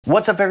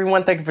What's up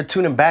everyone, thank you for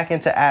tuning back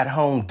into At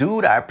Home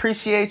Dude. I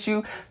appreciate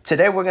you.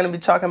 Today we're going to be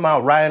talking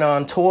about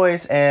ride-on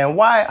toys and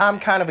why I'm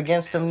kind of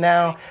against them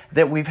now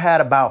that we've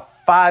had about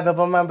 5 of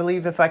them, I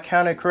believe, if I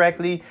counted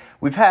correctly.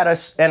 We've had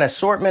an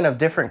assortment of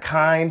different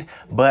kind,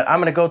 but I'm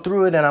going to go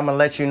through it and I'm going to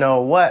let you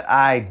know what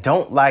I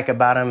don't like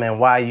about them and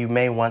why you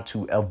may want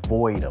to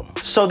avoid them.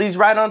 So these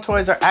ride-on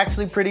toys are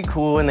actually pretty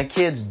cool and the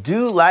kids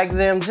do like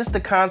them. Just the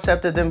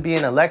concept of them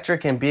being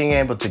electric and being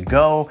able to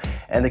go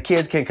and the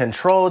kids can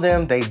control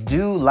them. They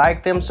do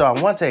like them, so I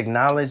want to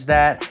acknowledge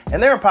that.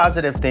 And there are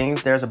positive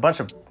things. There's a bunch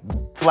of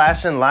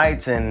flashing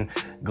lights and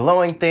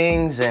glowing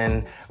things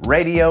and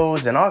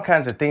radios and all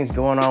kinds of things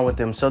going on with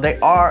them. So they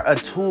are a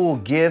tool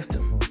gift,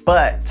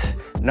 but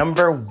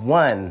number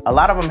one, a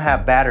lot of them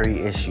have battery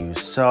issues.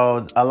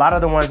 So a lot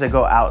of the ones that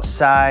go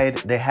outside,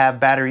 they have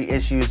battery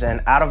issues.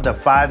 And out of the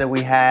 5 that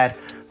we had,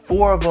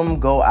 4 of them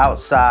go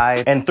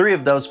outside and 3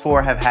 of those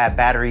 4 have had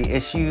battery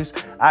issues.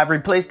 I've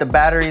replaced the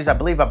batteries. I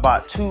believe I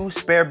bought 2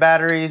 spare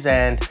batteries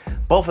and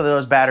both of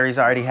those batteries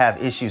already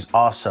have issues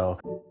also.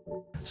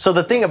 So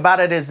the thing about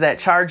it is that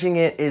charging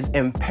it is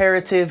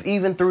imperative.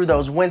 Even through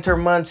those winter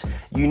months,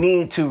 you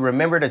need to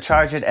remember to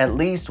charge it at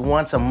least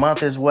once a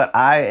month is what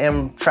I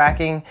am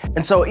tracking.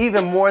 And so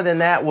even more than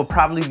that will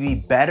probably be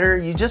better.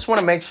 You just want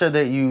to make sure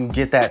that you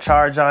get that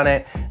charge on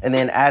it. And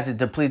then as it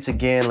depletes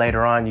again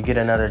later on, you get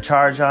another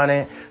charge on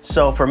it.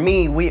 So for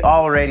me, we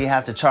already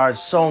have to charge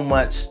so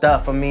much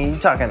stuff. I mean, you're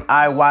talking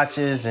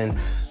iWatches and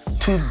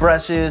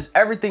toothbrushes,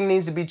 everything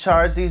needs to be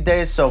charged these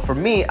days. So for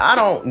me, I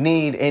don't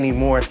need any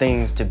more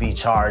things to be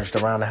charged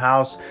around the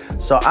house.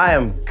 So I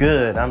am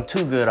good. I'm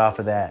too good off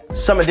of that.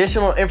 Some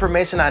additional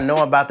information I know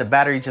about the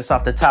battery just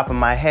off the top of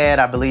my head,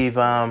 I believe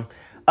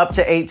up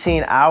to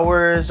 18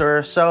 hours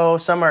or so,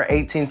 some are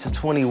 18 to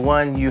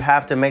 21. You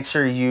have to make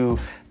sure you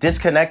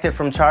disconnect it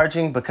from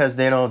charging because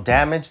they don't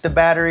damage the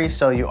battery.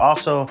 So you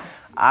also,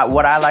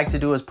 what I like to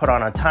do is put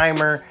on a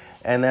timer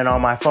and then on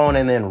my phone,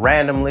 and then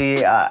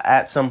randomly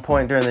at some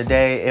point during the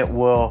day it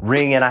will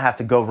ring and I have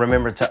to go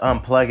remember to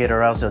unplug it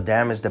or else it'll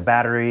damage the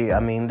battery. I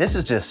mean, this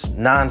is just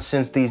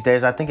nonsense these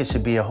days. I think it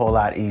should be a whole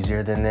lot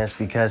easier than this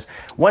because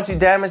once you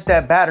damage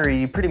that battery,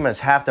 you pretty much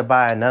have to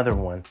buy another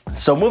one.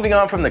 So moving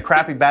on from the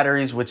crappy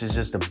batteries, which is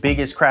just the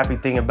biggest crappy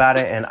thing about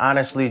it, and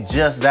honestly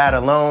just that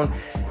alone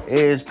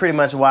is pretty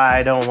much why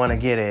I don't want to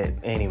get it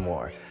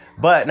anymore.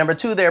 But number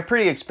 2, they're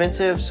pretty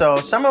expensive. So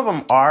some of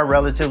them are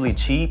relatively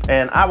cheap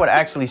and I would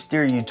actually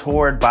steer you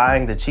toward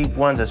buying the cheap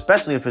ones,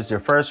 especially if it's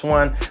your first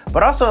one.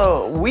 But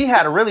also we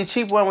had a really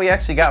cheap one we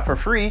actually got for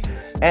free.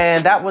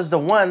 And that was the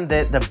one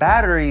that the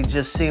battery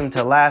just seemed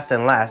to last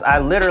and last. I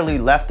literally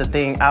left the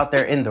thing out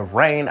there in the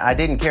rain. I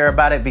didn't care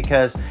about it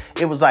because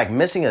it was like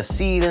missing a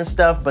seed and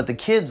stuff, but the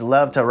kids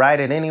loved to ride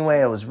it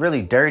anyway. It was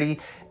really dirty.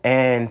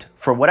 And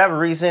for whatever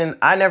reason,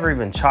 I never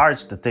even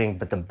charged the thing,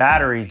 but the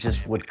battery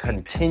just would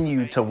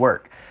continue to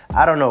work.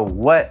 I don't know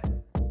what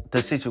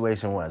the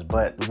situation was,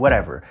 but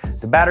whatever.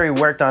 The battery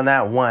worked on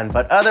that one,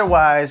 but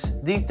otherwise,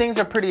 these things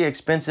are pretty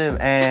expensive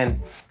and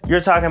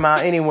you're talking about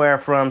anywhere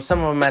from,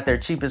 some of them at their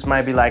cheapest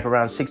might be like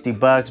around 60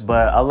 bucks,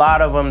 but a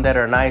lot of them that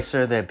are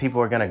nicer that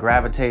people are gonna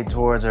gravitate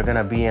towards are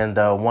gonna be in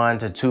the $100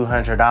 to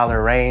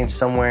 $200 range,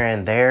 somewhere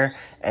in there.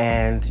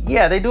 And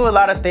yeah, they do a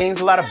lot of things,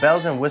 a lot of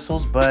bells and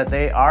whistles, but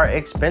they are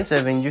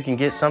expensive and you can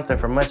get something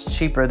for much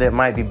cheaper that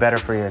might be better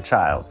for your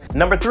child.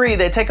 Number 3,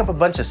 they take up a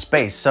bunch of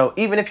space. So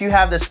even if you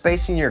have the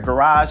space in your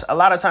garage, a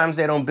lot of times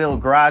they don't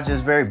build garages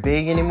very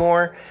big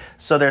anymore.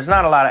 So there's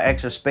not a lot of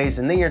extra space.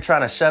 And then you're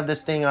trying to shove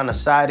this thing on the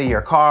side of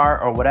your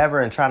car or whatever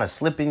and trying to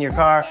slip in your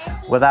car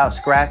without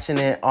scratching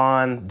it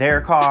on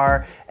their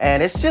car.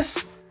 And it's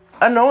just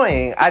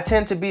annoying. I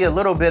tend to be a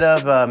little bit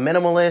of a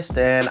minimalist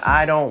and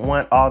I don't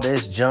want all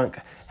this junk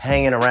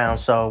hanging around.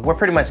 So we're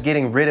pretty much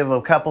getting rid of a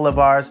couple of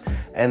ours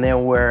and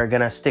then we're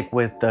gonna stick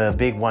with the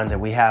big one that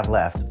we have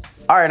left.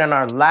 All right, and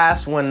our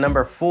last one,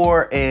 number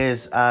 4,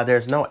 is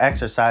there's no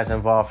exercise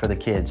involved for the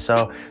kids.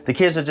 So the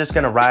kids are just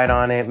gonna ride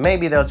on it.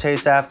 Maybe they'll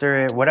chase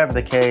after it, whatever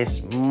the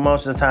case.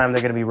 Most of the time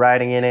they're gonna be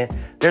riding in it.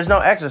 There's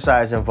no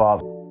exercise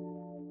involved.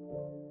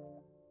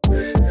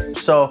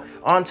 So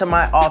on to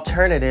my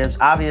alternatives,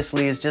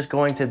 obviously it's just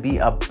going to be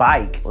a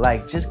bike.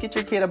 Like, just get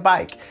your kid a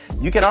bike.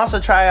 You can also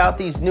try out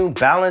these new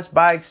balance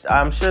bikes.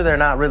 I'm sure they're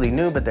not really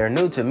new, but they're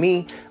new to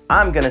me.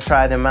 I'm gonna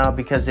try them out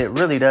because it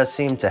really does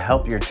seem to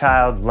help your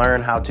child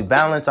learn how to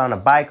balance on a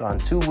bike on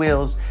 2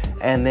 wheels.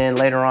 And then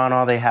later on,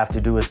 all they have to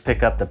do is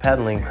pick up the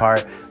pedaling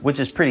part, which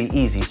is pretty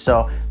easy.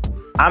 So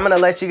I'm gonna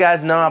let you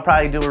guys know, I'll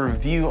probably do a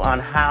review on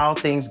how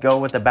things go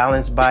with the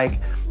balance bike,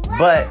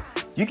 but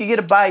you can get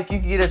a bike, you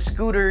can get a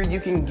scooter, you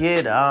can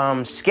get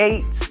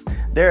skates.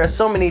 There are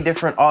so many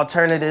different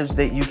alternatives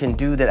that you can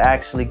do that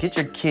actually get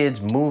your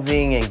kids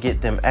moving and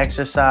get them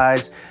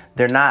exercise.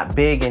 they're not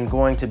big and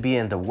going to be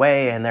in the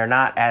way, and they're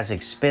not as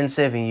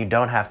expensive, and you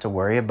don't have to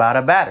worry about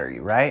a battery,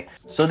 right?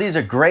 So these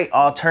are great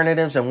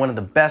alternatives, and one of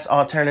the best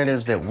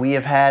alternatives that we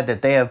have had,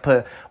 that they have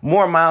put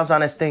more miles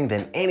on this thing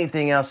than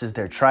anything else, is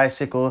their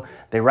tricycle.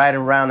 They ride it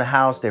around the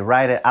house, they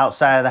ride it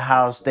outside of the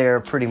house. They're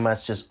pretty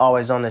much just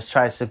always on this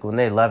tricycle, and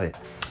they love it.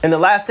 And the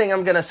last thing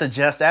I'm gonna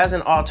suggest as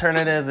an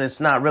alternative, it's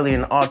not really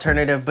an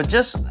alternative, but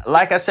just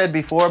like I said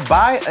before,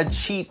 buy a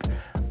cheap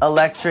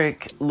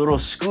electric little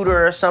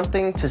scooter or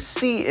something to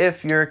see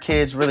if your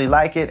kids really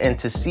like it, and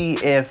to see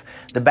if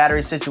the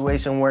battery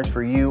situation works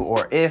for you,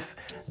 or if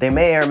they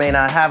may or may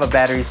not have a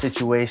battery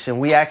situation.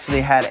 We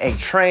actually had a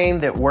train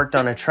that worked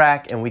on a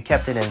track, and we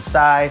kept it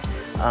inside.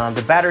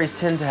 The batteries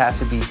tend to have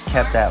to be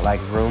kept at like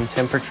room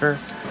temperature.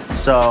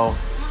 So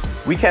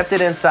we kept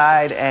it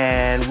inside,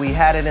 and we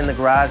had it in the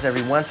garage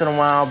every once in a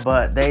while,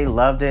 but they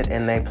loved it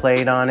and they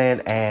played on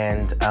it,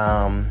 and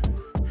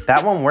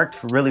that one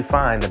worked really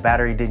fine. The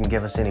battery didn't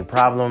give us any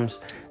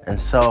problems. And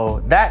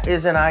so that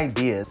is an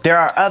idea. There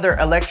are other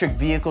electric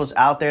vehicles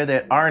out there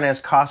that aren't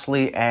as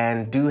costly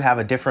and do have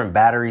a different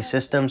battery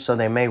system, so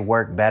they may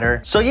work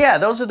better. So yeah,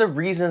 those are the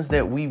reasons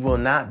that we will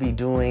not be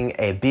doing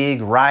a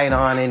big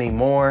ride-on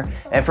anymore.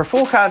 And for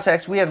full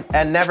context, we have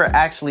never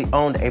actually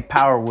owned a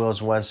Power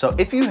Wheels one. So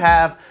if you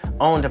have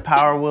owned a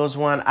Power Wheels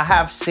one, I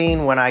have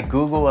seen when I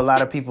Google, a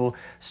lot of people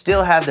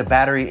still have the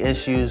battery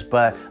issues,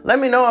 but let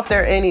me know if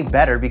they're any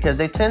better, because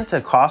they tend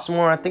to cost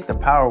more. I think the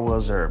Power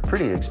Wheels are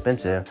pretty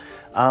expensive.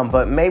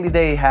 But maybe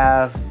they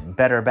have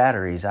better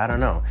batteries, I don't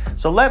know.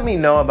 So let me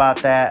know about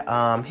that.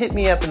 Hit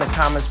me up in the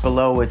comments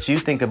below what you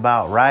think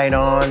about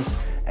ride-ons.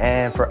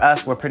 And for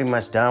us, we're pretty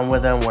much done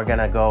with them. We're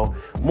gonna go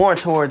more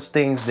towards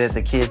things that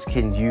the kids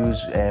can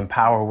use and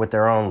power with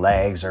their own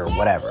legs or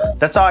whatever.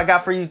 That's all I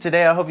got for you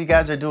today. I hope you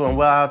guys are doing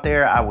well out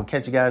there. I will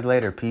catch you guys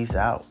later. Peace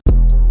out.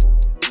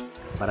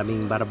 Bada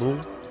bing, bada boom.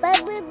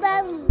 Bada boom,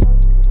 bada boom.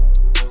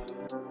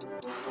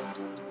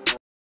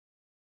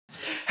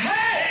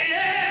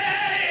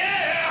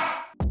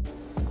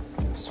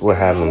 What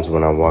happens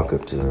when I walk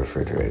up to the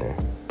refrigerator?